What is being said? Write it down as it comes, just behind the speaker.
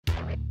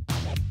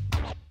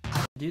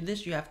do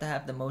this, you have to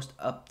have the most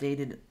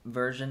updated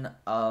version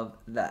of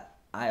the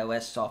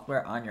iOS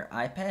software on your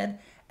iPad.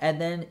 And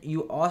then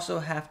you also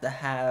have to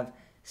have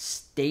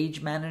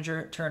Stage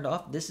Manager turned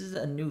off. This is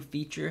a new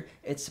feature.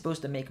 It's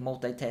supposed to make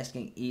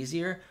multitasking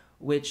easier,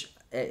 which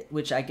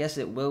I guess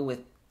it will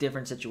with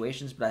different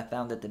situations, but I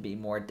found it to be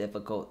more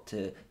difficult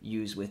to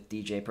use with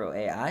DJ Pro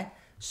AI.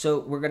 So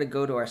we're going to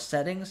go to our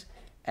settings,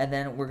 and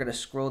then we're going to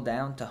scroll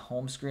down to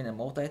home screen and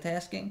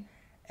multitasking.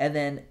 And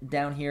then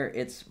down here,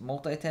 it's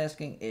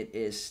multitasking. It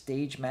is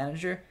Stage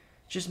Manager.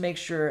 Just make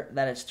sure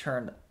that it's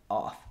turned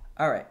off.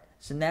 All right,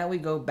 so now we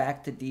go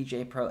back to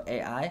DJ Pro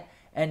AI.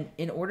 And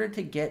in order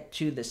to get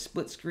to the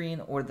split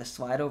screen or the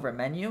slide over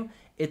menu,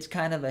 it's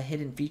kind of a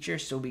hidden feature.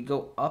 So we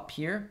go up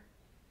here.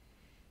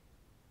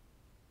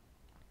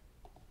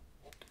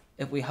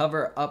 If we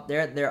hover up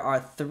there, there are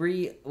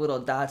 3 little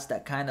dots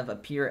that kind of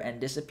appear and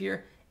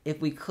disappear. If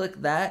we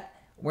click that,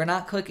 we're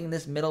not clicking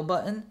this middle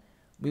button.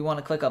 We want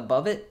to click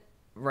above it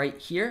right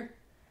here.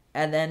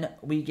 And then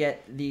we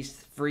get these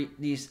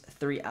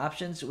 3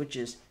 options, which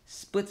is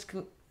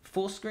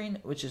full screen,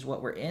 which is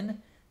what we're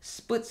in,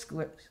 split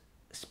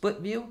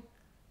view,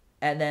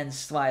 and then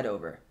slide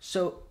over.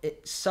 So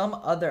some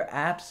other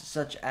apps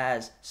such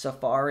as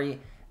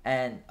Safari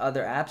and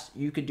other apps,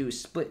 you could do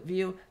split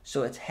view,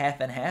 so it's half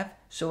and half.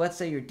 So let's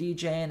say you're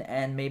DJing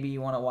and maybe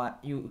you want to watch,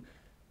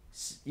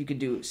 you could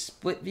do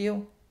split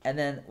view, and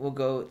then we'll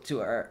go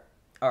to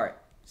our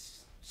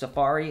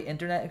Safari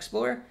Internet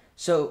Explorer.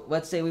 So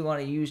let's say we want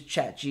to use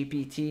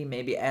ChatGPT,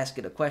 maybe ask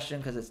it a question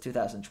because it's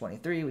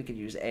 2023. We could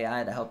use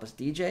AI to help us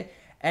DJ.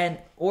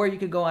 Or you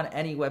could go on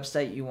any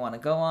website you want to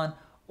go on,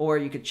 or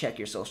you could check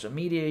your social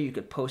media. You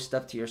could post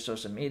stuff to your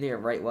social media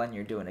right when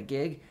you're doing a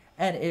gig.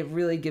 And it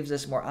really gives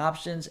us more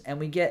options, and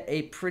we get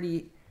a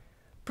pretty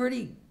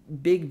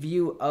big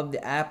view of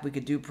the app. We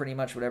could do pretty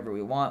much whatever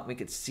we want. We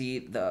could see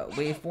the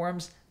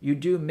waveforms. You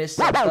do miss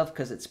some stuff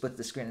because it splits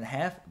the screen in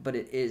half, but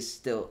it is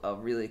still a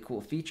really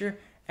cool feature.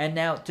 And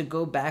now to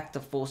go back to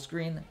full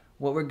screen,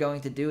 what we're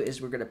going to do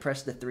is we're going to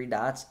press the 3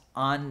 dots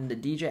on the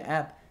DJ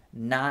app,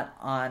 not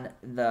on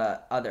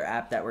the other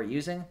app that we're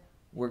using.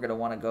 We're going to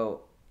want to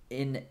go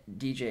in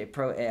DJ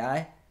Pro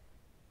AI,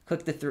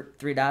 click the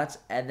 3 dots,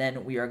 and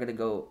then we are going to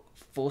go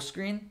full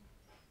screen.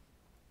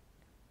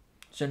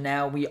 So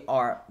now we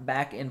are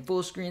back in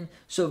full screen.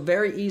 So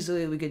very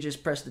easily we could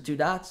just press the 2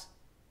 dots,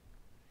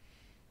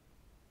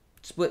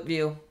 split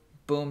view,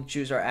 boom,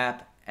 choose our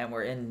app, and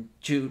we're in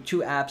two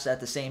apps at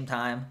the same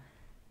time.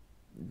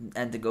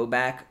 And to go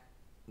back,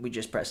 we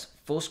just press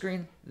full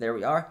screen. There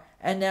we are.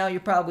 And now you're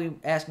probably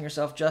asking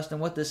yourself, Justin,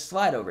 what does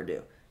slide over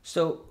do?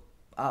 So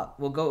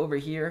we'll go over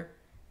here.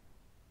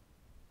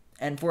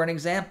 And for an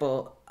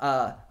example,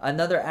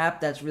 another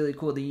app that's really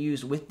cool to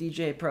use with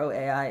DJ Pro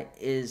AI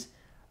is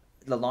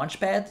the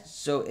Launchpad.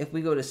 So if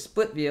we go to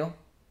split view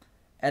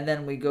and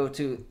then we go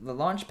to the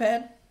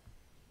Launchpad,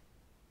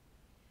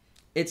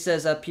 it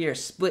says up here,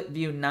 split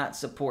view not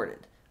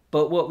supported.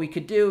 But what we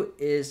could do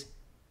is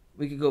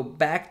we could go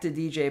back to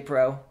DJ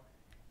Pro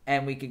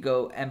and we could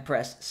go and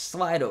press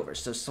slide over.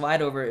 So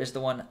slide over is the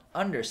one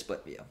under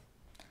split view.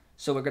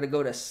 So we're going to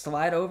go to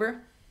slide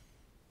over.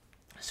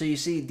 So you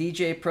see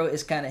DJ Pro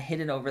is kind of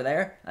hidden over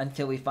there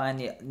until we find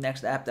the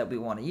next app that we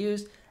want to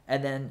use.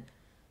 And then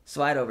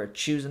slide over,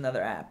 choose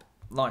another app,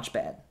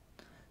 Launchpad.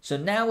 So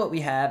now what we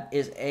have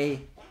is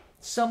a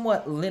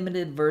somewhat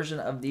limited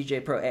version of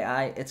DJ Pro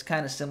AI. It's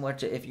kind of similar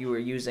to if you were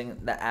using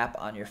the app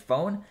on your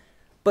phone,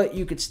 but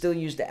you could still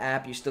use the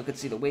app. You still could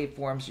see the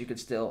waveforms. You could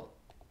still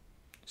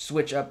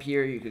switch up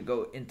here. You could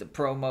go into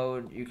Pro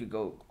mode. You could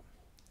go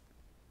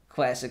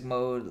classic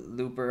mode,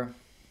 looper.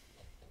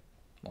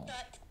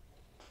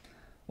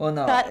 Well,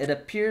 no, it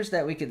appears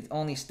that we could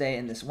only stay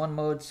in this one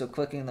mode, so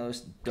clicking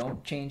those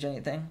don't change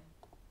anything.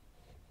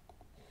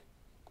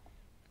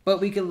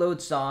 But we could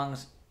load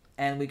songs,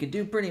 and we could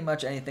do pretty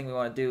much anything we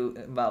want to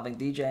do involving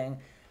DJing.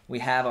 We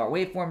have our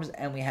waveforms,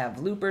 and we have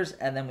loopers,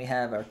 and then we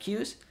have our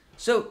cues.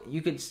 So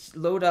you could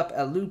load up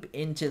a loop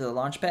into the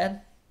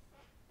Launchpad.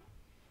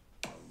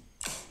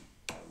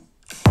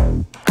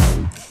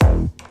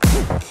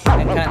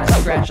 And kind of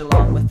scratch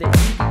along with it.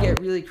 You could get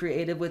really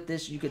creative with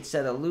this. You could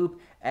set a loop,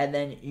 and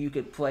then you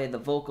could play the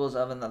vocals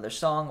of another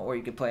song, or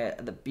you could play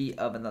the beat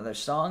of another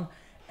song,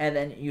 and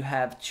then you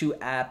have 2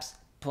 apps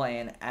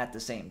playing at the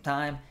same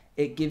time.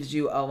 It gives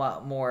you a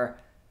lot more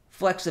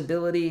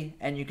flexibility,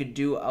 and you could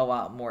do a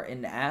lot more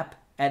in the app.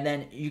 And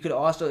then you could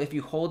also, if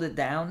you hold it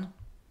down,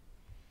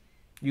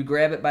 you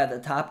grab it by the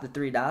top, the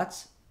 3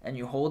 dots, and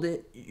you hold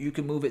it, you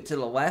can move it to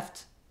the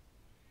left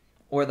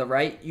or the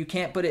right. You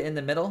can't put it in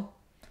the middle.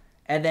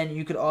 And then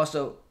you could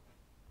also,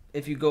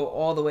 if you go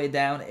all the way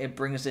down, it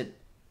brings it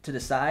to the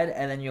side,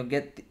 and then you'll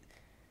get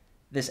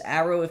this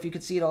arrow, if you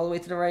could see it all the way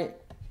to the right,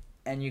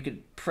 and you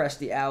could press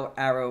the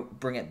arrow,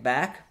 bring it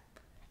back.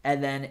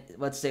 And then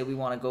let's say we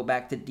want to go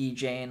back to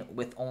DJing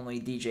with only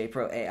DJ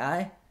Pro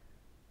AI.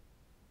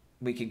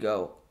 We could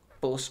go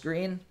full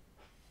screen.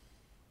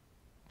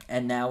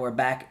 And now we're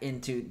back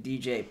into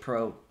DJ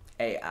Pro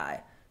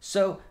AI.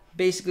 So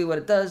basically what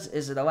it does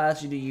is it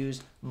allows you to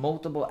use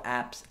multiple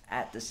apps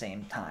at the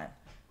same time.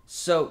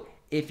 So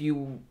if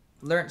you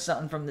learned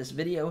something from this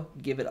video,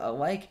 give it a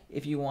like.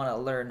 If you want to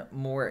learn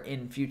more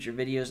in future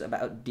videos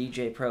about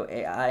DJ Pro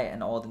AI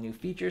and all the new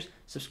features,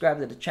 subscribe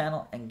to the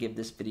channel and give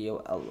this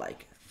video a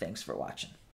like. Thanks for watching.